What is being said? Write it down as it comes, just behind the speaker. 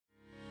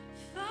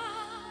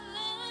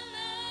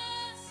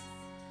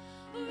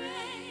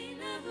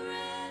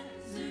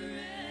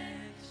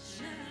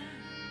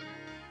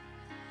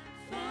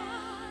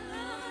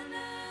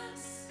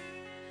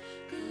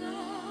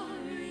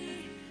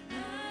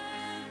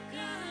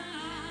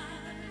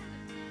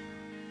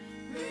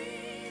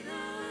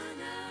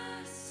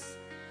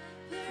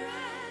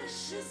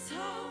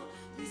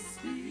Holy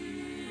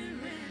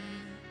Spirit,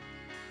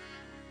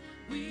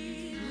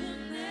 we will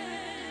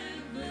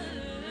never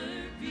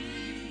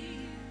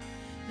be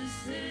the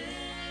same.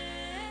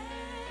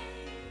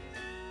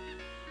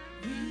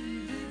 We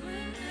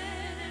will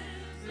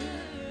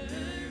never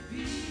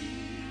be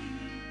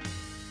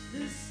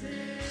the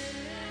same.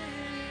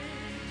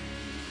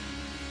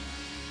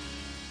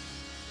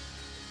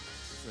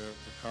 So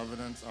the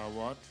covenants are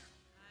what?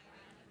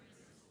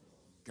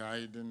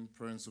 Guiding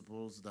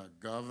principles that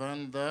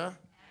govern the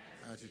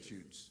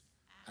attitudes,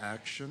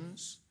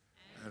 actions,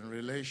 and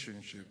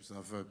relationships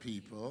of a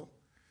people,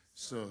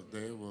 so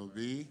they will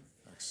be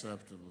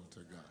acceptable to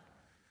God.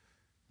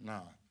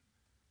 Now,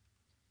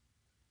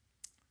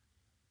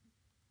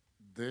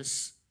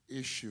 this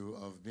issue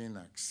of being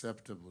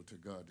acceptable to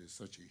God is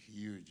such a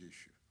huge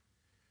issue.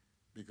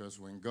 Because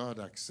when God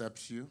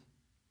accepts you,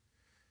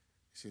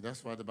 see,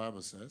 that's why the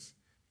Bible says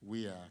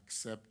we are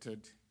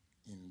accepted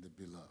in the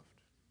beloved.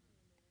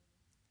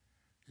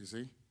 You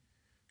see?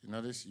 You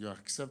notice you're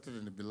accepted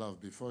in the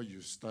beloved before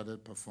you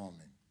started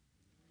performing.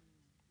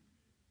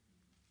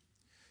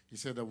 He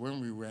said that when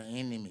we were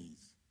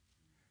enemies,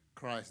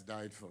 Christ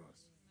died for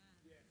us.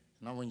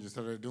 Not when you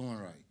started doing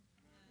right.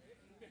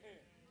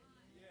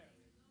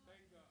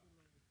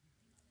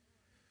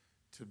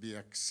 To be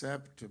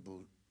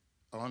acceptable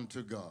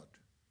unto God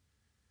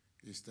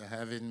is to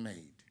have it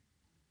made.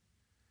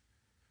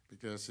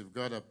 Because if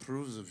God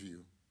approves of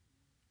you,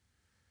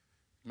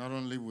 not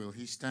only will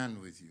he stand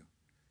with you,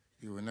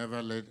 he will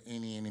never let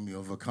any enemy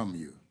overcome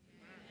you.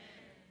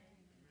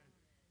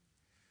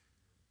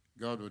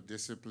 God will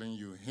discipline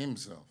you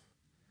himself,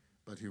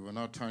 but he will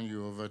not turn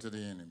you over to the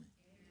enemy.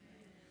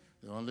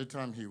 The only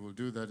time he will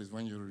do that is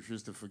when you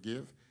refuse to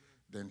forgive.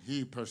 Then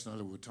he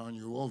personally will turn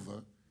you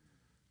over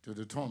to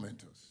the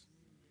tormentors.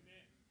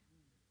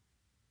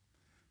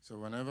 So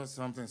whenever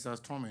something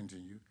starts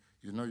tormenting you,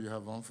 you know you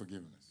have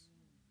unforgiveness.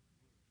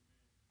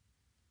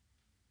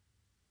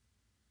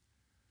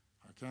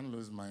 I can't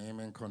lose my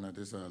amen corner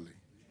this early.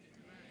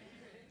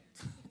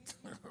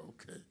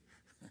 Okay.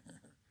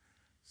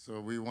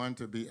 So we want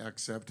to be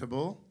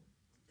acceptable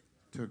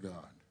to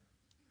God.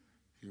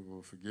 He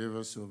will forgive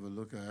us,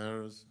 overlook our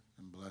errors,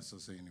 and bless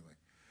us anyway.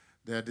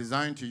 They are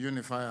designed to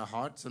unify our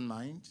hearts and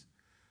minds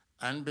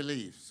and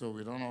beliefs, so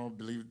we don't all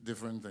believe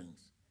different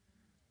things.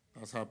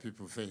 That's how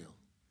people fail.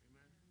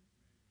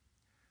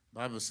 The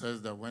Bible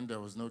says that when there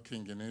was no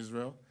king in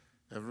Israel,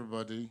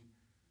 everybody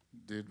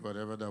did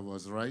whatever that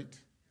was right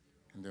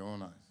in their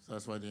own eyes.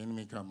 That's why the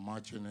enemy can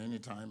march in any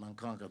time and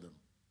conquer them.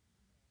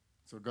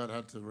 So God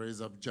had to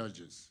raise up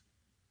judges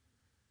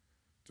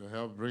to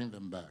help bring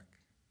them back.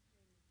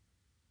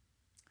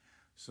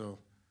 So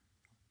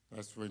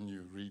that's when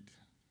you read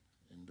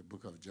in the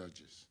book of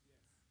Judges.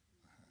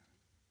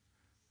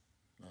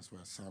 That's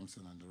where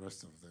Samson and the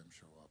rest of them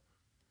show up.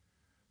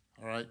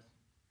 All right?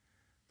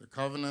 The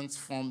covenants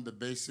form the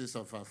basis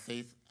of our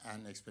faith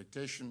and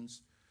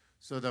expectations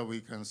so that we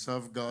can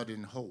serve God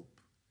in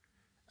hope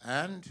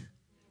and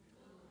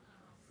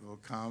full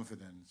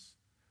confidence,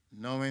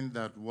 knowing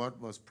that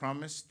what was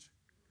promised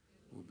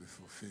will be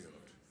fulfilled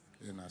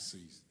in our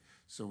season.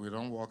 So we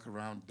don't walk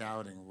around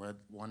doubting,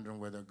 wondering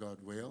whether God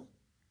will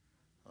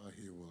or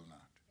he will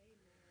not.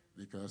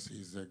 Because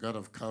he's a God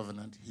of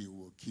covenant, he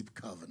will keep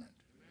covenant.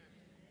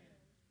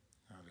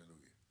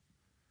 Hallelujah.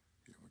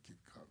 He will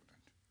keep covenant.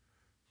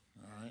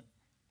 All right?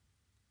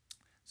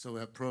 So we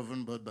have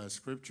proven both by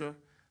scripture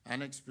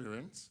and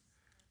experience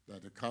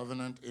that the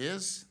covenant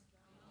is.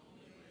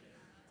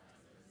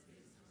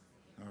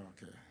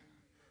 Okay.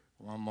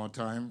 One more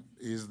time.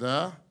 Is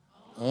the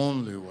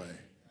only way.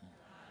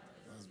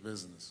 That's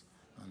business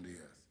on the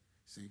earth.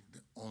 See,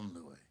 the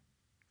only way.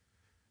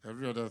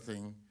 Every other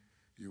thing,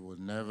 you will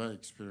never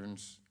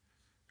experience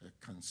a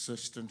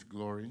consistent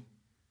glory,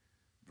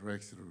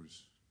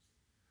 breakthroughs.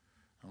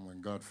 And when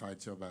God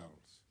fights your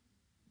battles,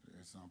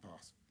 it's not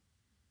possible.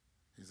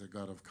 He's a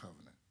God of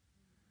covenant.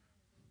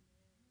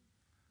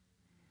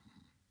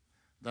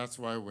 That's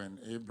why when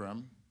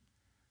Abram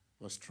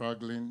was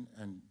struggling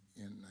and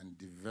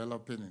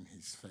developing in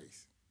his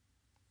faith,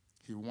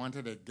 he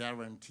wanted a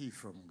guarantee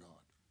from God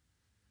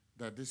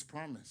that this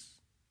promise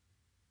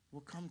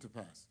will come to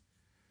pass.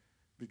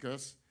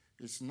 Because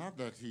it's not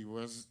that he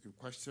was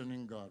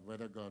questioning God,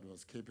 whether God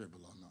was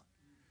capable or not.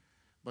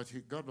 But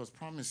God was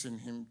promising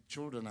him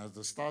children as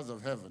the stars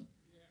of heaven.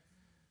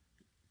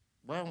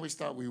 Why don't we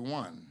start with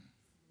one?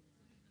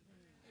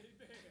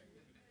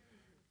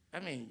 I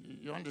mean,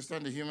 you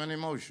understand the human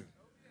emotion.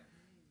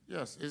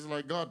 Yes, it's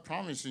like God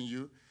promising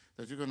you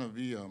that you're going to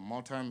be a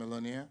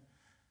multi-millionaire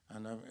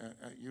and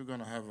you're going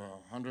to have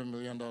 $100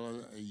 million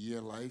a year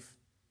life.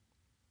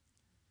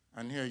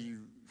 And here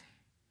you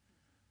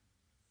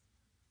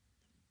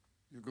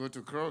go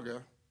to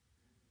Kroger,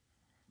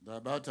 they're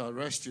about to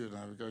arrest you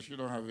now because you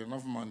don't have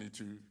enough money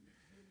to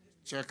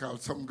check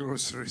out some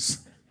groceries.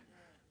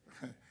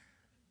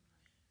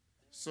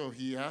 So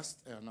he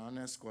asked an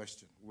honest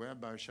question,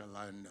 whereby shall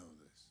I know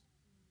this?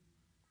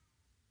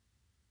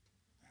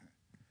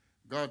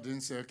 God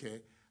didn't say,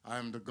 okay, I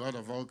am the God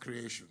of all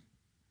creation.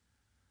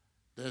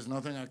 There's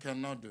nothing I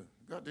cannot do.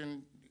 God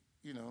didn't,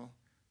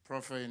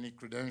 proffer any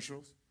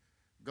credentials.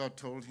 God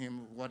told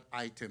him what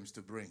items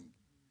to bring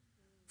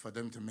for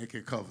them to make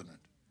a covenant.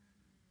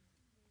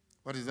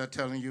 What is that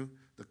telling you?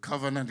 The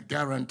covenant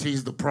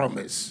guarantees the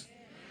promise.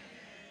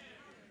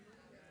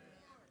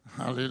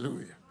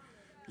 Hallelujah.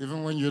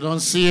 Even when you don't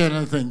see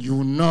anything,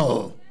 you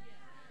know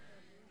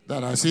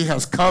that as he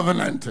has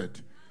covenanted,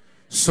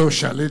 so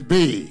shall it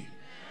be.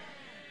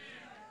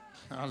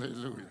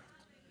 Hallelujah.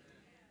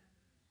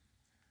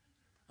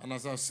 And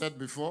as I've said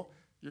before,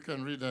 you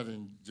can read that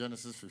in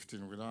Genesis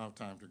 15. We don't have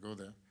time to go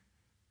there.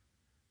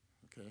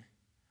 Okay.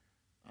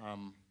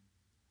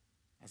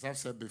 As I've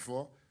said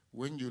before,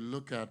 when you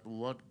look at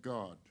what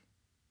God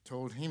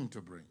told him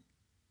to bring,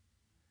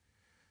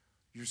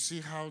 you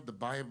see how the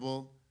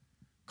Bible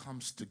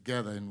comes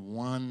together in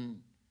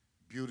one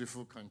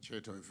beautiful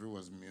concerto if it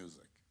was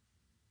music.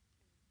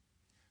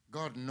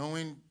 God,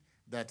 knowing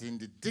that in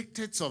the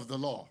dictates of the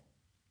law,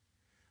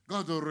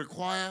 God will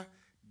require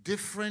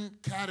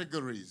different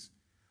categories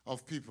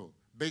of people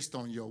based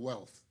on your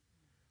wealth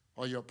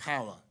or your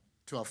power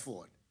to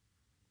afford.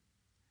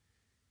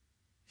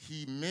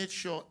 He made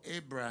sure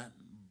Abraham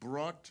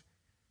brought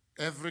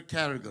every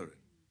category,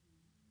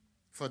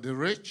 for the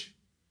rich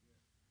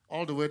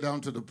all the way down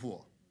to the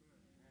poor.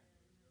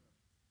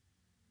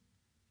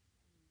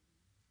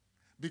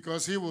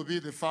 Because he will be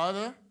the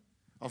father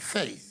of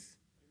faith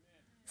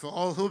for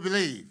all who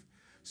believe.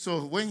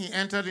 So when he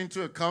entered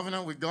into a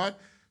covenant with God,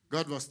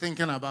 God was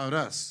thinking about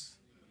us.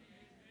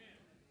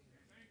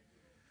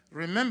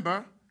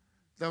 Remember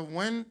that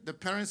when the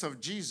parents of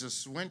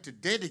Jesus went to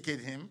dedicate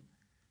him,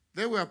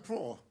 they were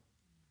poor.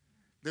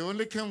 They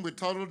only came with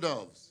turtle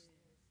doves.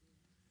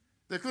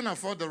 They couldn't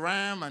afford the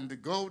ram and the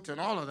goat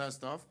and all of that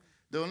stuff.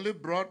 They only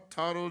brought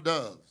turtle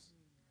doves.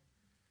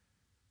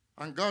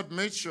 And God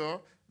made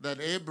sure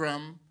that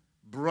Abraham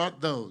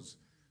brought those.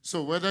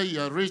 So whether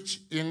you're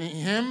rich in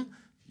him,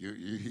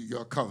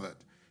 you're covered.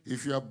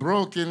 If you're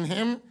broke in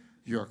him,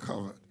 you're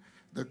covered.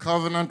 The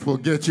covenant will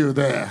get you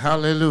there.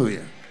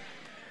 Hallelujah.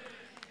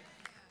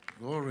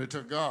 Glory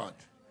to God.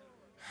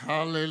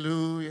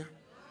 Hallelujah.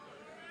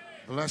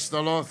 Bless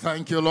the Lord.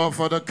 Thank you, Lord,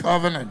 for the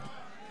covenant.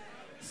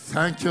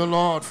 Thank you,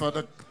 Lord, for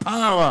the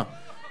power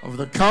of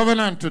the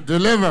covenant to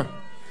deliver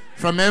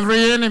from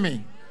every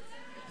enemy,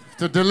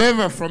 to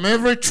deliver from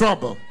every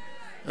trouble,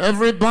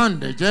 every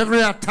bondage,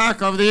 every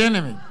attack of the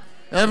enemy,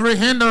 every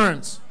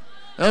hindrance,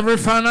 every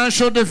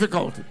financial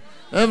difficulty,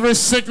 every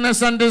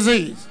sickness and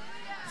disease.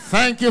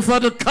 Thank you for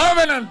the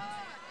covenant.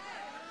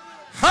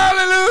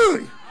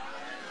 Hallelujah.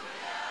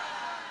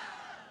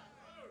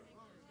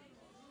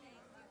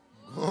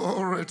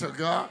 Glory to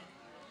God.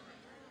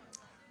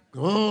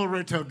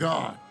 Glory to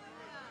God.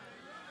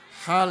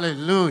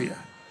 Hallelujah.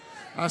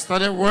 I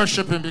started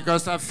worshiping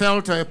because I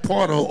felt a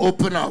portal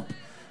open up.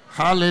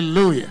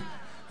 Hallelujah.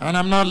 And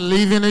I'm not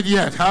leaving it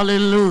yet.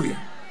 Hallelujah.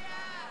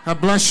 I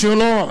bless you,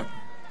 Lord.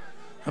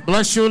 I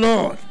bless you,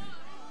 Lord.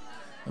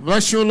 I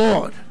bless you,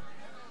 Lord.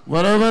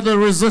 Whatever the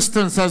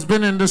resistance has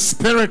been in the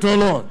spirit, oh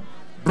Lord,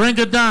 bring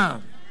it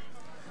down.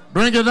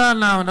 Bring it down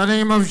now in the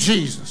name of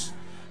Jesus.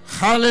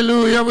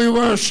 Hallelujah, we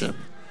worship.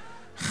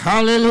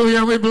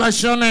 Hallelujah, we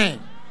bless your name.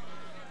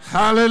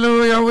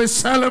 Hallelujah, we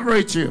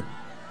celebrate you.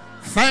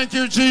 Thank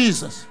you,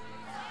 Jesus.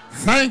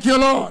 Thank you,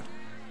 Lord,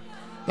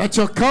 that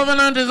your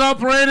covenant is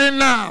operating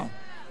now.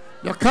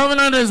 Your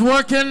covenant is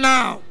working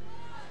now.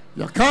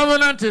 Your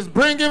covenant is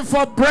bringing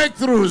forth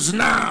breakthroughs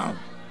now.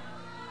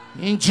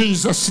 In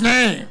Jesus'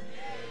 name.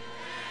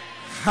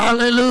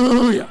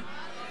 Hallelujah.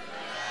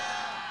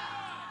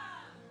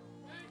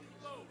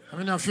 How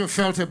many of you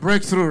felt a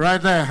breakthrough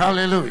right there?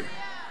 Hallelujah.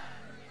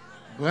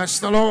 Bless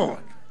the Lord.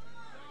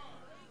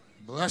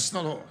 Bless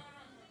the Lord.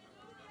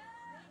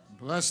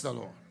 Bless the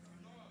Lord.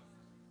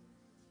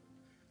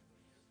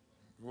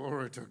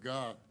 Glory to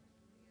God.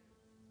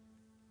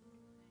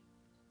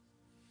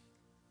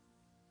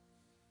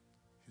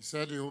 He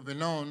said he will be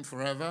known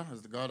forever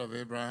as the God of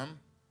Abraham,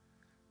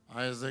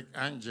 Isaac,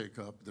 and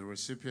Jacob, the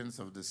recipients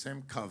of the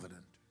same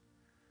covenant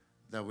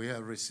that we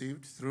have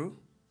received through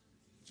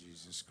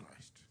Jesus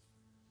Christ.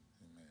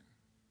 Amen.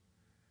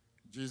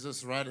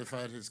 Jesus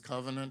ratified his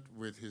covenant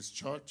with his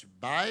church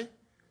by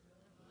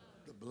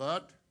the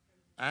blood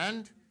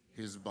and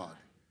his body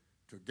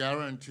to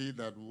guarantee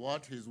that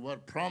what his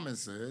word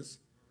promises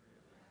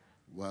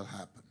will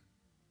happen.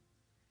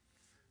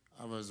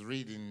 I was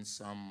reading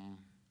some,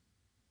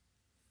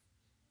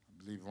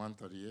 I believe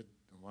 138,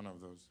 one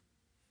of those.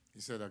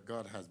 He said that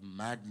God has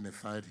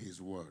magnified his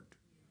word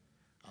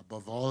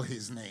above all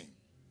his name.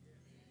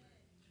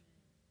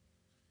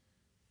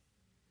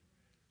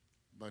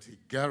 But he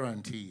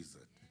guarantees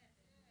it.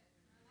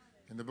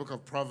 In the book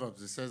of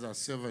Proverbs, it says that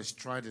silver is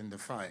tried in the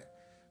fire.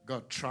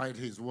 God tried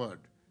his word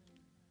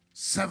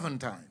 7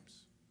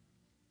 times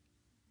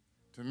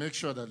to make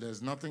sure that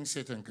there's nothing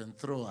Satan can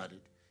throw at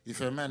it if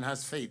a man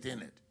has faith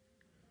in it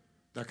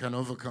that can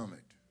overcome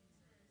it.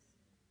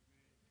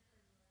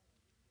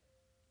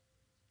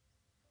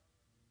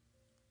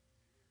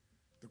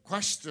 The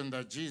question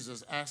that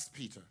Jesus asked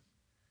Peter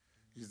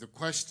is the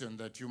question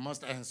that you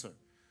must answer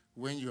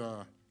when you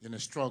are in a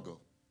struggle.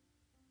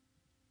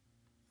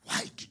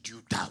 Why did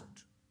you doubt?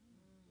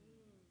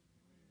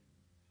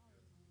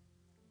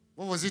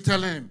 What was he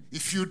telling him?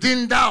 If you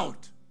didn't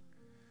doubt,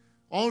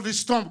 all this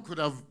storm could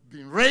have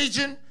been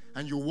raging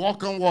and you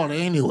walk on water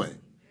anyway.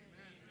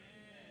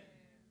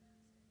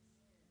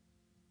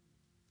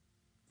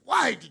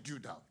 Why did you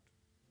doubt?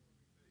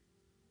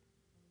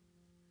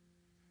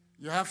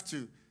 You have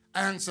to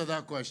answer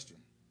that question.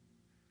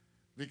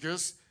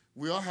 Because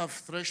we all have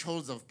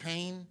thresholds of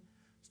pain,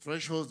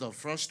 thresholds of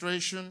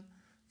frustration,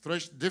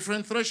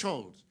 different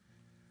thresholds.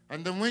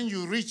 And then when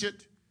you reach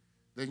it,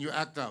 then you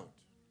act out.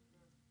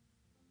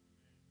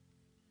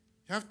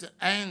 You have to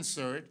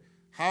answer it.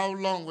 How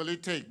long will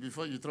it take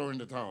before you throw in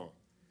the towel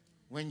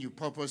when you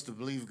purpose to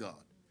believe God?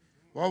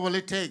 What will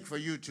it take for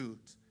you to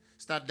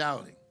start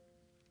doubting?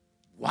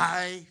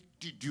 Why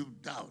did you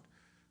doubt?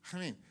 I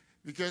mean,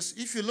 because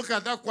if you look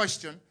at that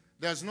question,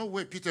 there's no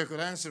way Peter could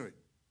answer it.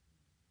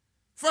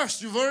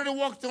 First, you've already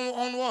walked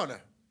on water.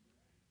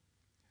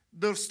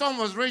 The storm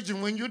was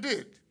raging when you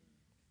did.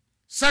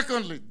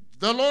 Secondly,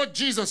 the Lord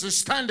Jesus is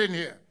standing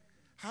here.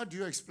 How do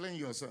you explain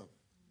yourself?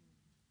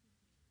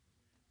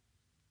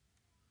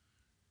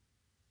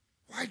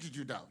 Why did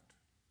you doubt?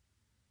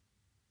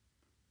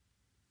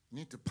 You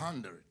need to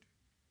ponder it.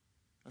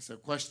 That's a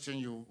question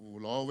you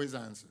will always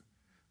answer.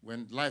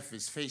 When life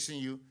is facing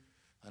you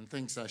and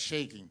things are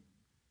shaking,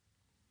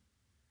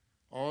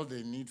 all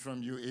they need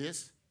from you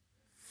is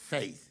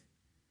faith.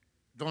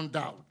 Don't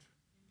doubt.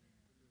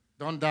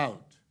 Don't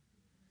doubt.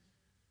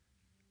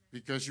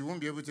 Because you won't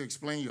be able to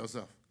explain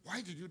yourself.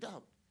 Why did you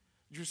doubt?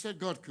 You said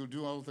God could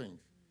do all things.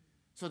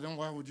 So then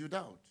why would you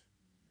doubt?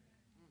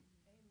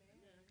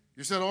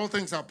 You said all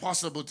things are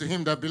possible to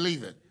him that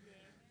believe it.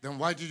 Then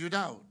why did you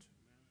doubt?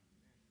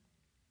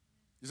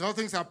 You said all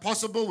things are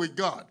possible with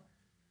God.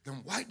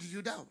 Then why did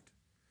you doubt?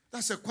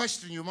 That's a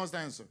question you must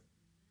answer.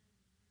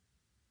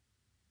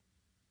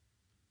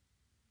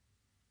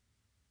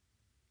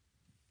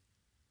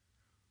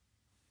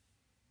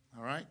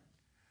 All right?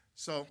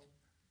 So,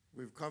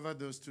 we've covered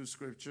those two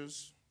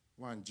scriptures.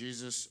 One,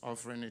 Jesus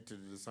offering it to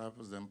the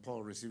disciples, then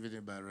Paul receiving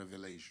it by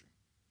revelation.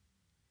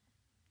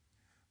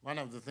 One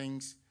of the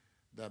things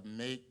that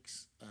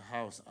makes a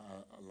house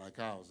like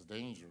ours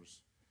dangerous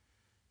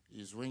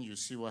is when you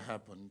see what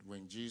happened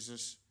when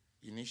Jesus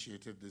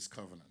initiated this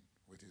covenant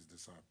with his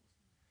disciples.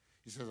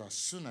 He says, as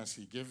soon as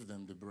he gave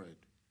them the bread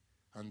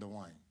and the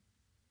wine,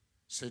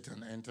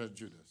 Satan entered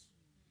Judas.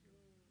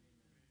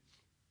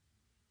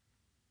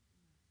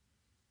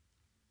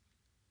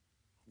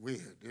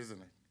 Weird,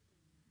 isn't it?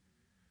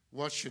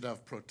 What should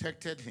have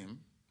protected him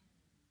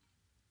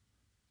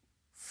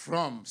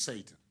from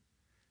Satan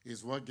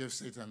is what gave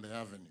Satan the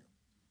avenue.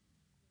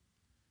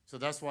 So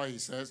that's why he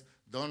says,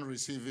 don't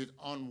receive it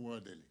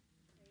unworthily,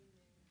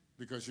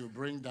 because you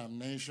bring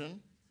damnation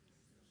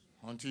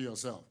unto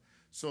yourself.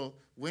 So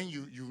when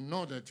you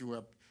know that you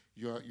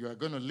are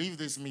going to leave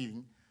this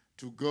meeting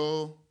to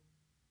go,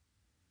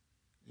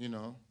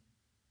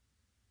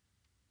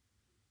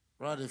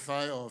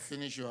 ratify or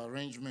finish your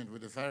arrangement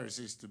with the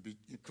Pharisees to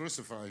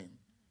crucify him,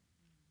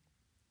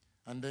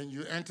 and then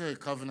you enter a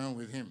covenant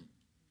with him,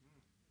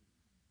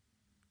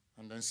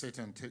 and then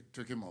Satan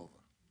took him over.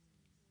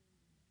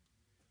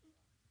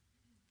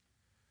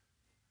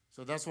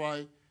 So that's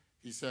why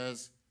he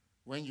says,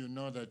 when you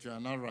know that you are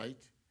not right,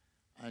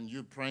 and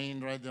you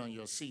praying right there on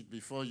your seat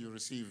before you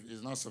receive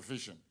is not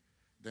sufficient,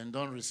 then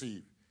don't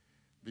receive,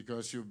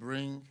 because you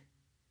bring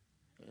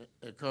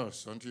a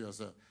curse unto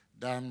yourself,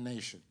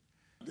 damnation.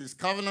 These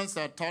covenants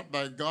are taught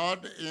by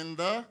God in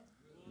the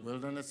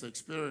wilderness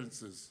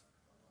experiences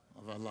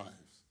of our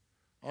lives.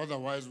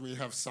 Otherwise, we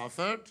have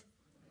suffered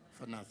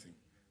for nothing,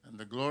 and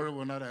the glory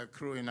will not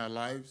accrue in our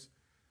lives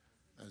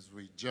as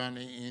we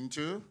journey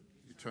into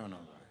eternal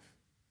life.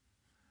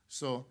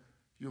 So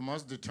you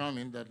must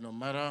determine that no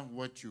matter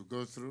what you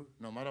go through,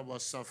 no matter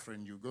what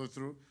suffering you go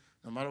through,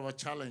 no matter what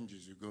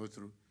challenges you go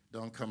through,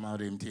 don't come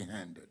out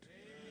empty-handed.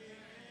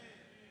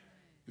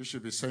 You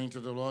should be saying to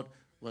the Lord,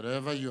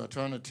 whatever you are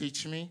trying to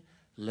teach me,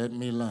 let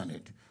me learn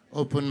it.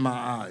 Open my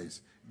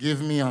eyes.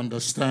 Give me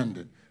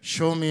understanding.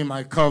 Show me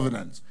my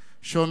covenants.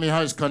 Show me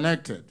how it's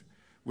connected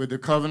with the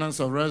covenants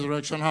of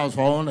Resurrection House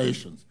for all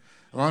nations.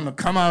 I want to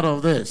come out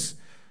of this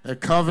a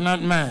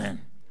covenant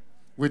man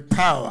with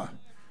power,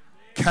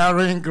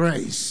 carrying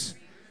grace.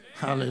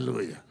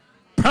 Hallelujah.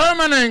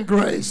 Permanent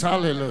grace.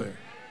 Hallelujah.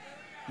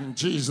 In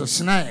Jesus'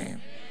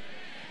 name.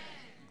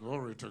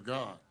 Glory to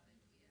God.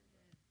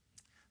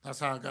 That's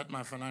how I got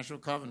my financial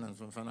covenants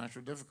and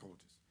financial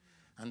difficulties.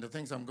 And the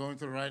things I'm going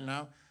through right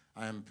now,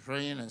 I am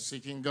praying and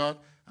seeking God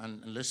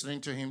and listening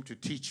to him to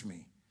teach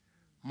me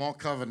more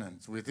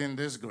covenants within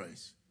this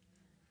grace.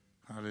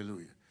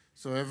 Hallelujah.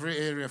 So every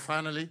area,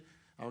 finally,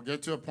 I'll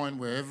get to a point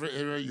where every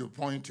area you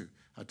point to,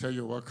 I tell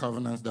you what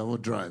covenants that will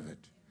drive it.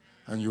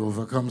 And you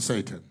overcome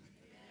Satan.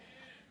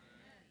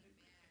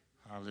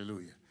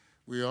 Hallelujah.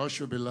 We all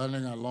should be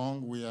learning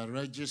along. We are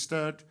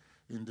registered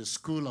in the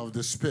school of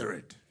the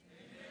Spirit.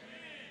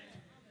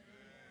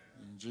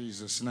 In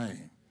Jesus'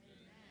 name.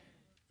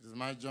 This is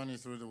my journey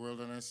through the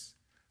wilderness.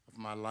 of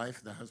my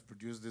life that has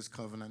produced this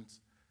covenant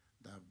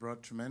that have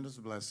brought tremendous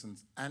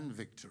blessings and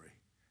victory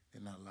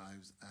in our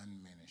lives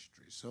and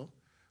ministry. So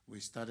we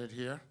started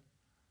here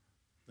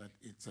that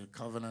it's a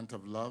covenant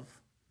of love.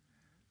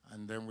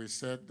 And then we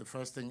said the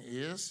first thing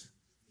is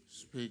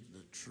speak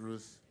the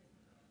truth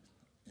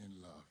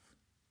in love.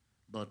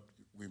 But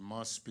we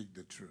must speak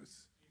the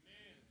truth.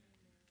 Amen.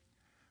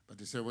 But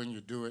he said when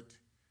you do it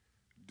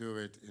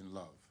in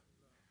love.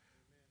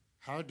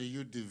 How do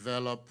you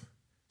develop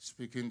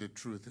speaking the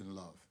truth in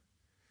love?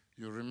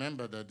 You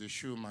remember that the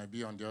shoe might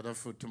be on the other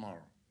foot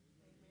tomorrow.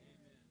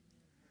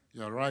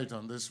 You're right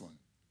on this one,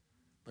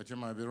 but you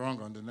might be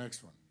wrong on the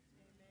next one.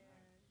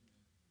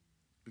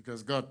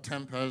 Because God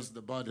tempers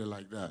the body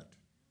like that.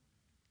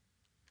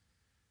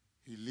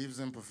 He leaves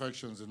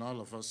imperfections in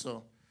all of us,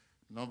 so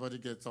nobody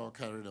gets all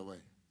carried away.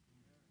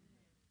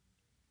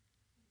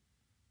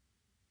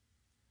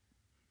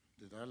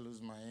 Did I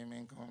lose my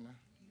amen corner?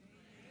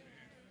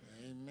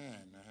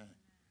 Amen.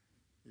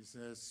 He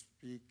says,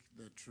 speak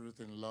the truth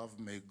in love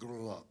may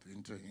grow up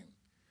into him.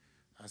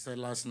 I said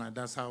last night,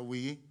 that's how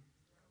we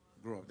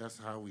grow up. That's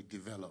how we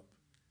develop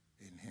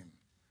in him.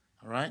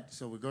 All right?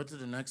 So we go to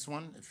the next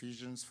one,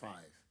 Ephesians 5.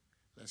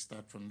 Let's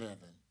start from there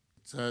then.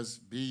 It says,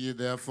 be ye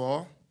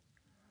therefore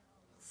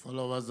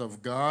followers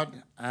of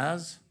God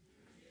as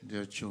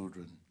dear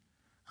children,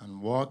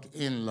 and walk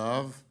in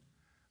love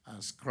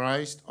as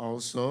Christ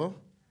also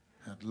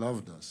had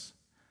loved us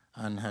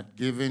and had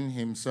given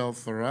himself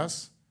for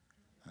us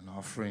an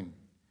offering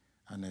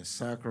and a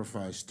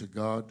sacrifice to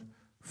God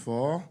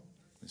for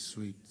the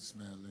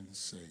sweet-smelling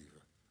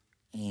savor.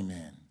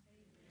 Amen.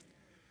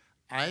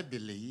 I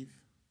believe,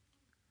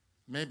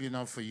 maybe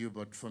not for you,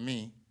 but for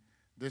me,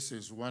 this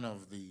is one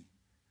of the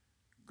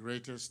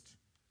greatest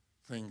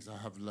things I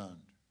have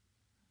learned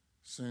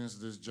since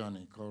this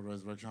journey called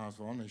Resurrection House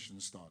for All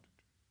Nations started.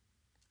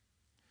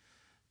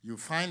 You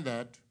find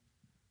that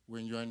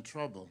when you're in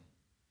trouble,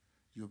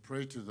 you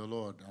pray to the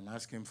Lord and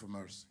ask him for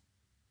mercy.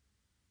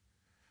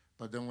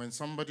 But then when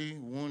somebody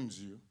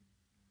wounds you,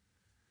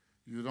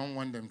 you don't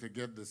want them to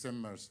get the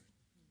same mercy.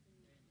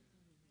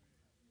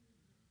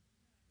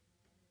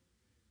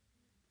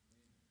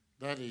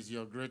 That is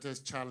your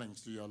greatest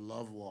challenge to your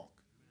love walk.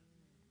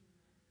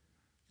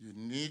 You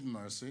need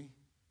mercy,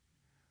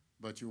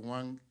 but you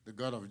want the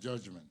God of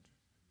judgment.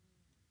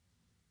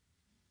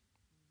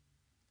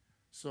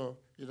 So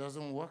it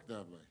doesn't work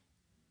that way.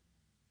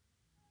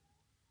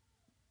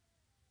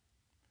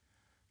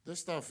 This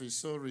stuff is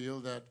so real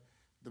that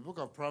the book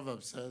of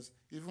Proverbs says,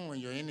 even when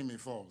your enemy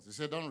falls, he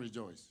said, don't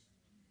rejoice.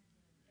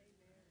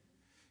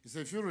 He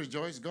said, if you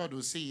rejoice, God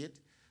will see it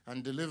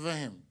and deliver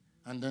him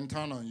and then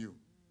turn on you.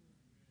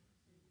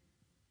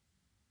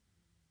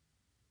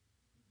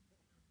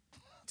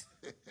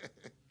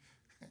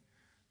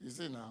 You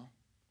see now?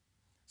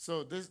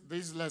 So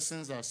these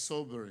lessons are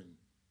sobering.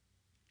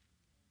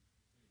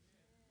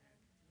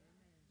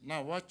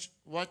 Now watch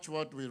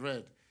what we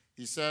read.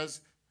 He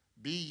says,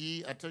 be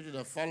ye, I told you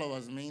that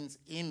followers means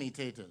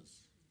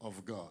imitators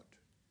of God.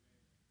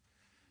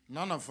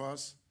 None of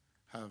us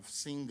have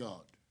seen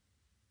God.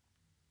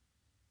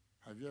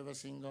 Have you ever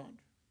seen God?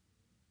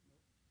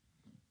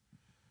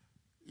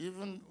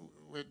 Even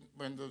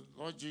when the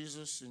Lord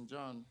Jesus in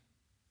John,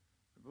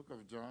 the book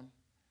of John,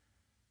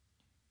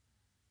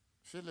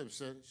 Philip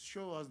said,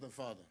 show us the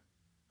Father,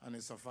 and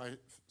it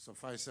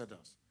sufficeth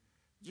us.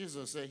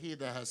 Jesus said, he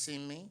that has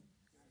seen me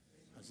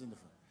has seen the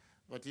Father.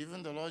 But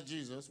even the Lord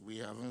Jesus, we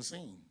haven't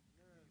seen,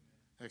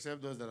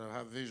 except those that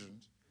have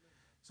visions.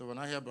 So when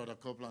I hear Brother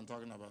Copeland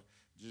talking about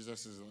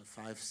Jesus is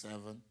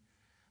 5'7",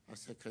 I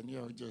said, can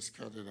you just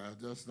cut it out?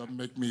 Just don't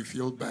make me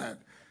feel bad.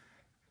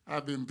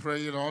 I've been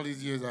praying all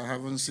these years, I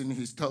haven't seen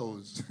his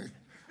toes.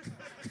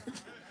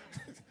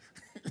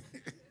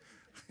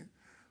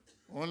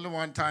 Only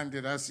one time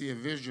did I see a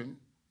vision.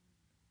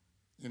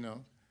 You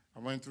know, I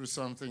went through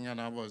something and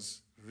I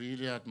was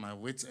really at my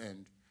wit's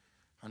end.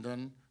 And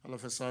then all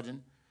of a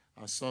sudden,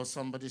 I saw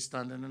somebody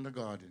standing in the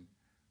garden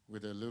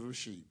with a little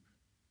sheep.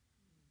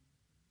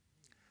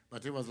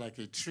 But it was like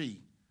a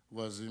tree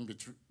was in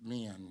between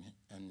me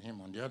and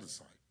him on the other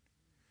side.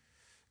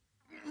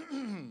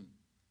 And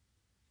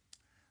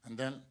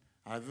then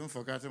I've even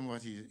forgotten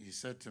what he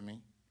said to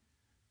me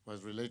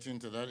was relating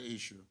to that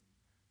issue.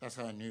 That's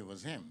how I knew it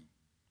was him.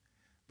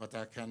 But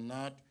I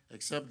cannot,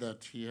 except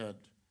that he had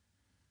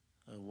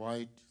a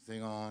white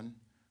thing on,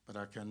 but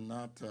I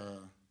cannot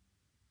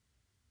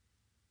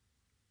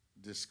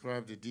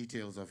describe the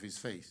details of his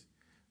face.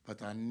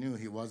 But I knew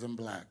he wasn't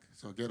black,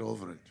 so get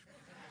over it.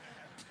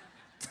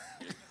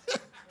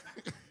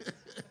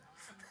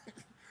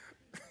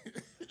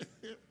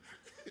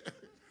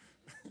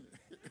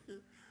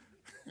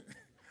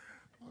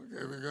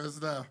 Okay, because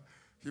now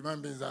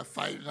human beings are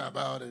fighting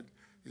about it.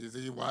 Is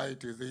he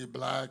white? Is he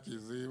black?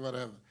 Is he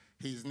whatever?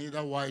 He's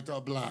neither white or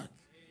black. Amen.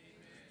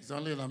 It's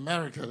only in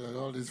America that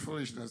all this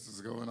foolishness is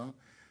going on.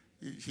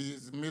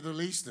 He's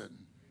Middle Eastern.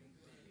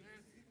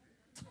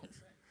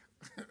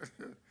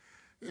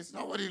 It's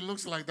not what he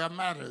looks like that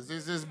matters.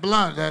 It's his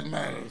blood that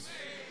matters.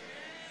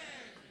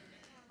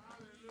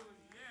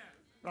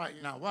 Right,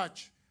 now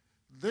watch.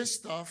 This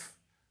stuff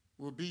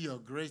will be your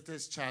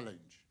greatest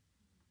challenge.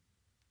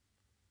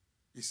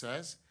 He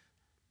says,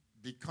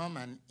 become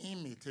an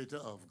imitator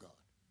of God.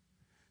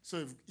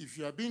 So if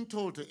you are being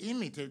told to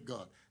imitate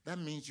God, that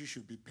means you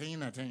should be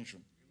paying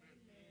attention.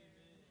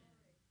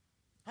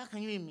 How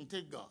can you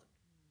imitate God?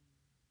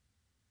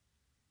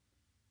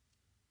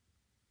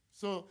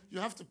 So you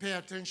have to pay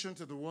attention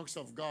to the works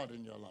of God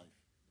in your life.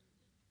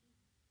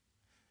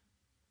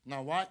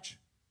 Now watch,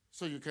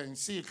 so you can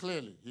see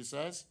clearly. He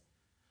says,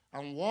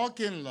 and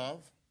walk in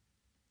love,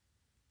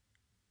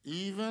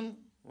 even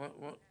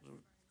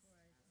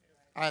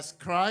as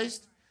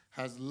Christ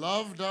has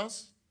loved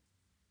us.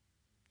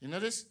 You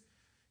notice?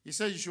 He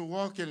said you should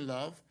walk in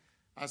love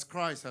as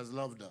Christ has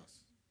loved us.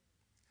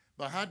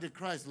 But how did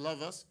Christ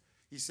love us?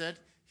 He said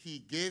he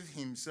gave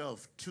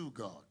himself to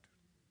God.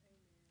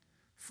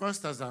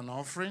 First as an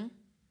offering,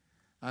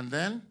 and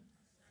then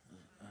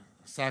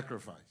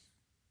sacrifice.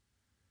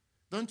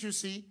 Don't you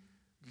see?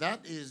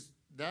 That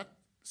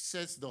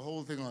sets the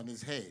whole thing on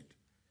its head.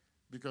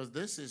 Because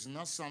this is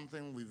not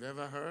something we've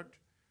ever heard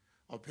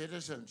or paid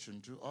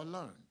attention to or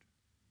learned.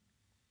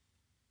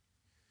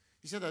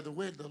 He said that the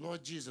way the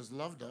Lord Jesus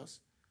loved us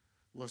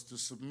was to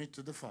submit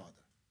to the Father.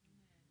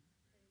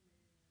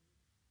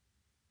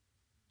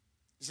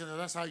 He said that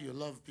that's how you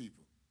love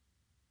people,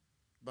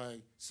 by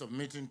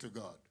submitting to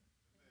God.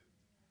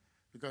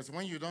 Because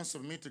when you don't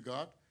submit to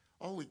God,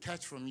 all we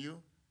catch from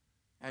you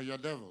are your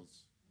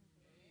devils.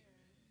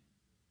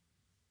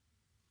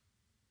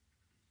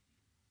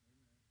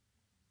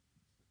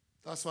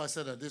 That's why I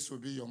said that this will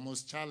be your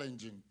most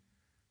challenging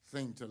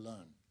thing to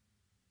learn.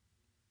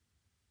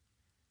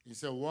 He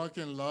said, walk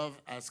in love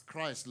as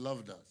Christ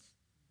loved us.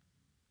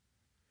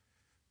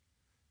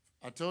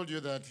 I told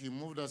you that he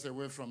moved us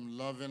away from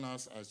loving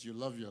us as you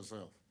love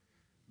yourself.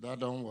 That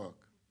don't work.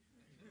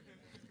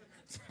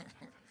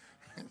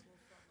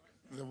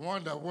 The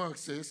one that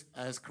works is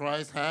as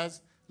Christ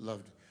has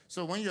loved you.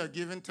 So when you are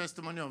giving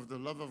testimony of the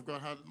love of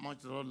God, how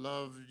much the Lord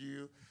loved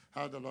you,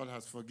 how the Lord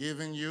has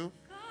forgiven you,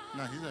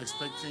 now he's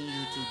expecting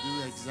you to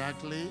do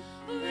exactly.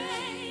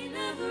 Reign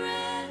of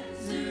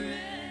resurrection.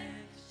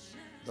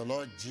 The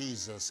Lord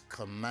Jesus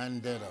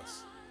commanded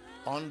us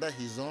under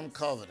his own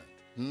covenant,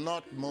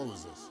 not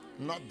Moses,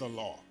 not the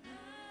law,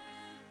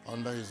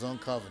 under his own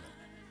covenant.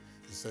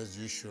 He says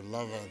you should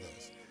love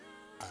others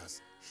as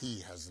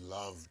he has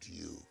loved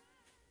you.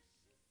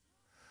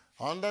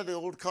 Under the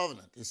old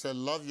covenant, he said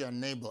love your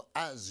neighbor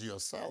as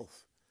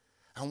yourself.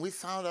 And we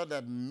found out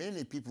that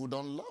many people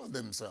don't love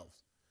themselves.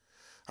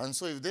 And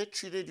so if they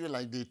treated you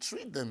like they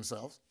treat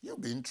themselves, you'll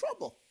be in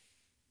trouble.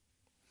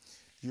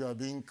 You are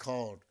being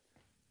called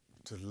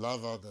to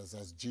love others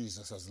as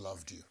Jesus has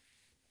loved you.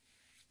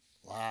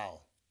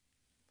 Wow.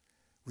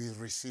 We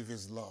receive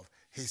his love,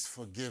 his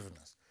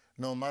forgiveness.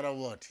 No matter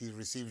what, he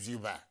receives you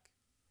back.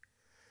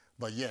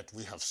 But yet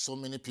we have so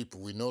many people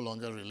we no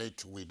longer relate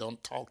to, we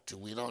don't talk to,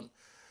 we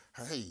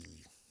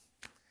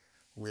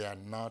are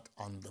not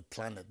on the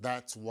planet.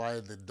 That's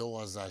why the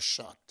doors are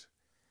shut.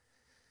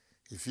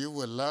 If you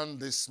will learn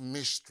this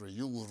mystery,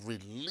 you will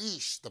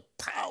release the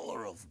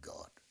power of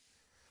God,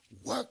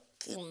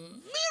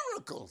 working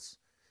miracles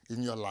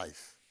in your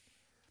life,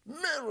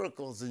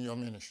 miracles in your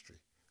ministry,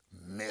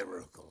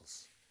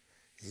 miracles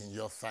in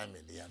your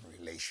family and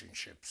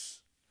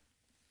relationships.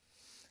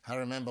 I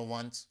remember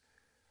once,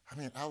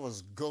 I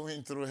was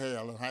going through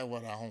hell and high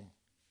water home.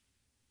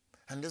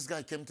 And this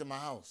guy came to my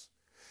house.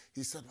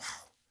 He said,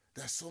 wow,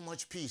 there's so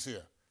much peace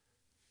here.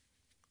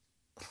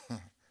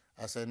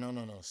 I said, no,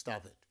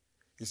 stop it.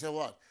 He said,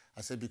 what?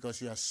 I said,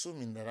 because you're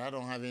assuming that I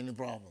don't have any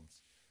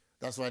problems.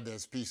 That's why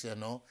there's peace here.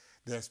 No,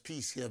 there's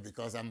peace here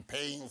because I'm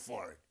paying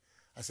for it.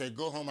 I said,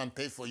 go home and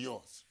pay for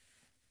yours.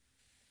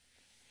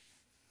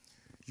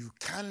 You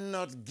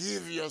cannot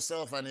give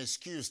yourself an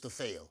excuse to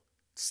fail.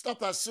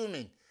 Stop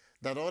assuming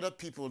that other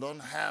people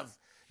don't have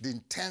the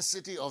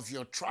intensity of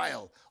your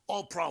trial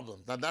or problem,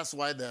 that's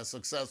why they're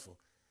successful.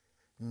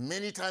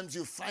 Many times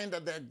you find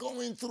that they're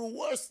going through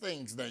worse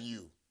things than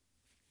you.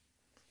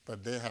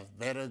 But they have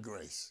better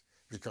grace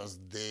because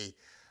they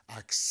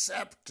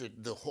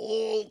accepted the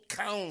whole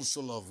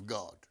counsel of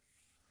God.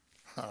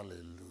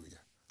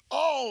 Hallelujah.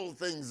 All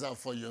things are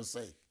for your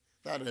sake.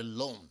 That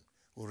alone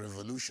will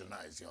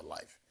revolutionize your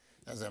life.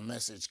 There's a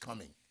message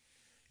coming.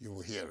 You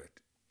will hear it.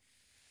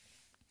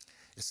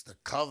 It's the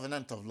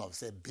covenant of love.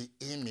 Say, be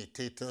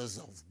imitators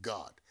of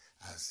God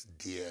as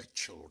dear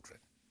children.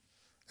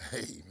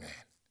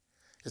 Amen.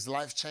 It's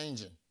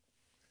life-changing.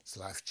 It's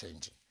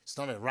life-changing. It's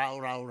not a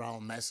row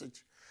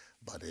message,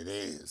 but it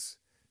is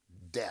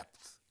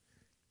depth,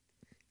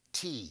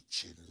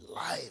 teaching,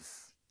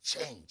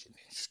 life-changing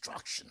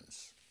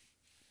instructions.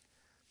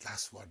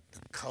 That's what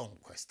the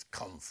Conquest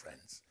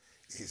Conference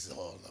is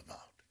all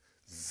about.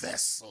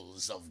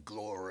 Vessels of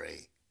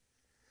glory.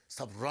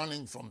 Stop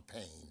running from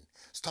pain.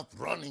 Stop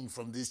running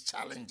from these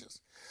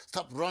challenges.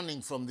 Stop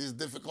running from these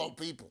difficult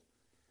people.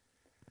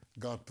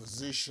 God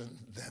positioned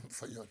them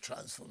for your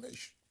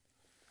transformation.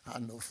 I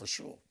know for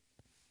sure.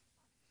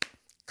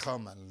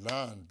 Come and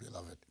learn,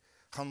 beloved,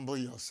 Humble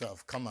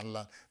yourself. Come and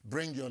learn.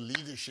 Bring your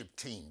leadership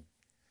team.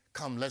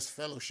 Come, let's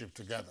fellowship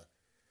together.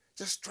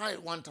 Just try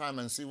it one time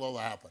and see what will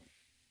happen.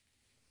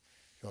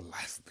 Your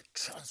life will be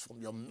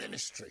transformed. Your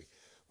ministry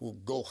will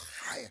go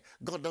higher.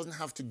 God doesn't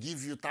have to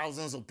give you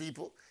thousands of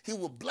people. He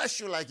will bless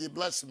you like he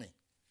blessed me.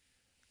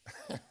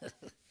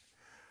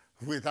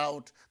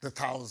 Without the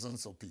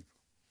thousands of people.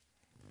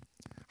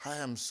 I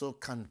am so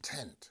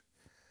content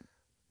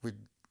with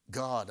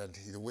God and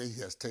the way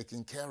he has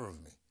taken care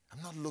of me.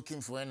 I'm not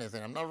looking for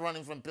anything. I'm not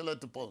running from pillar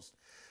to post.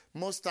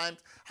 Most times,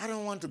 I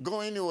don't want to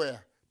go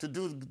anywhere to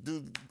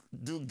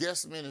do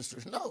guest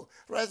ministry. No,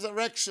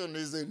 resurrection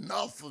is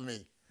enough for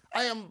me.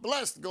 I am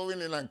blessed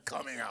going in and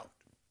coming out.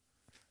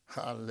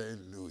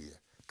 Hallelujah.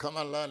 Come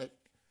and learn it.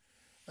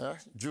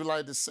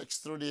 July the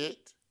 6th through the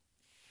 8th,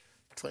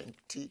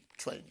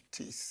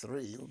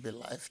 2023 will be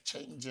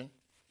life-changing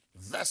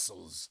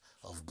vessels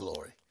of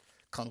glory.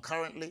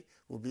 Concurrently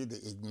will be the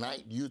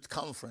Ignite Youth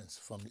Conference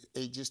from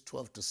ages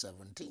 12 to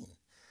 17.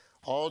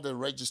 All the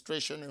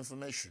registration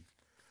information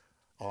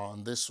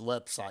on this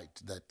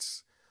website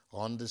that's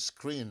on the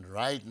screen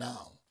right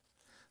now,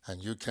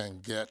 and you can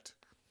get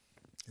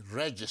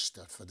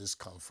registered for this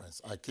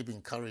conference. I keep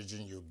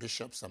encouraging you,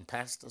 bishops and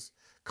pastors,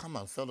 come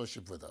and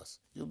fellowship with us.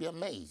 You'll be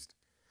amazed.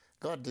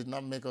 God did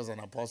not make us an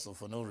apostle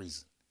for no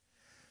reason.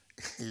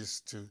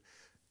 It's to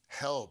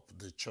help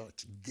the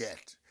church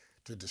get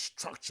to the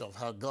structure of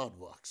how God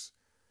works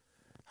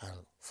and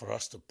for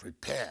us to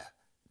prepare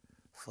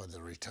for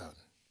the return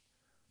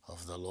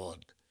of the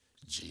Lord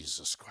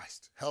Jesus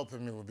Christ.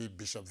 Helping me will be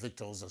Bishop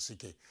Victor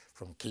Ozasike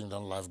from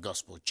Kingdom Life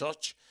Gospel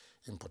Church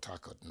in Port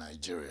Harcourt,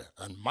 Nigeria.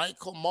 And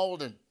Michael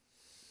Malden,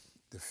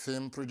 the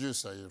film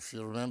producer. If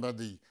you remember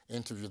the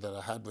interview that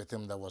I had with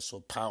him that was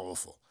so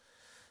powerful.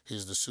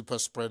 He's the super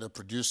spreader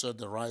producer,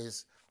 The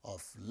Rise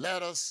of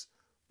Let Us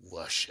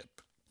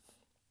Worship.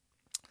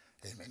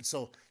 Amen.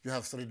 So you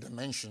have 3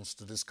 dimensions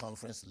to this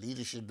conference: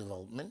 leadership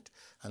development,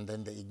 and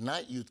then the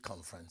Ignite Youth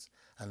Conference,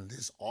 and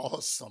this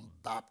awesome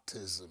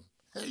baptism.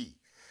 Hey,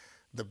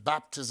 the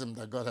baptism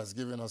that God has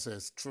given us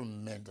is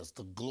tremendous.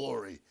 The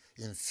glory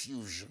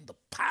infusion, the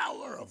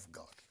power of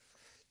God,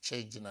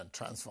 changing and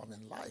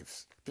transforming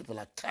lives. People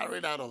are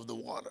carried out of the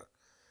water.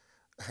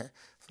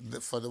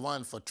 For the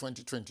one for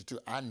 2022,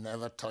 I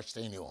never touched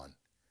anyone.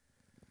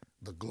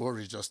 The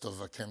glory just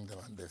overcame them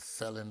and they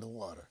fell in the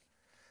water.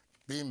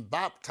 Being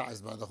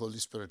baptized by the Holy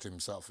Spirit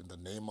himself in the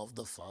name of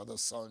the Father,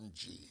 Son,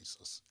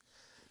 Jesus,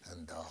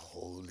 and the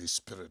Holy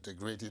Spirit. The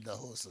great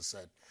Idahosa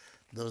said,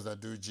 those that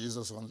do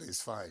Jesus only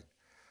is fine.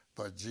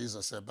 But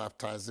Jesus said,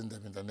 baptizing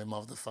them in the name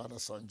of the Father,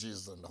 Son,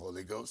 Jesus, and the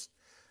Holy Ghost.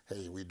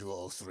 Hey, we do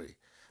all 3.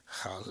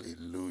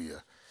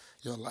 Hallelujah.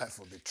 Your life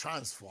will be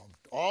transformed.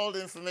 All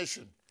the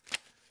information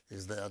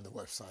is there on the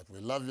website. We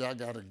love you. I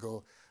got to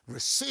go.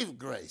 Receive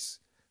grace.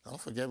 Don't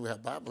forget, we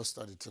have Bible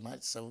study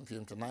tonight, 7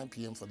 p.m. to 9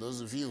 p.m. for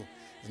those of you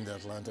in the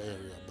Atlanta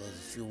area. But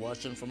if you're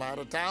watching from out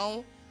of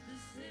town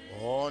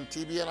or on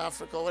TBN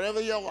Africa,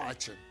 wherever you're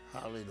watching,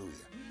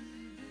 hallelujah,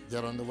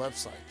 get on the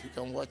website. You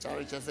can watch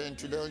RHFN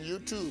today on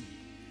YouTube,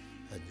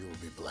 and you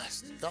will be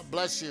blessed. God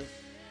bless you.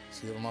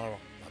 See you tomorrow.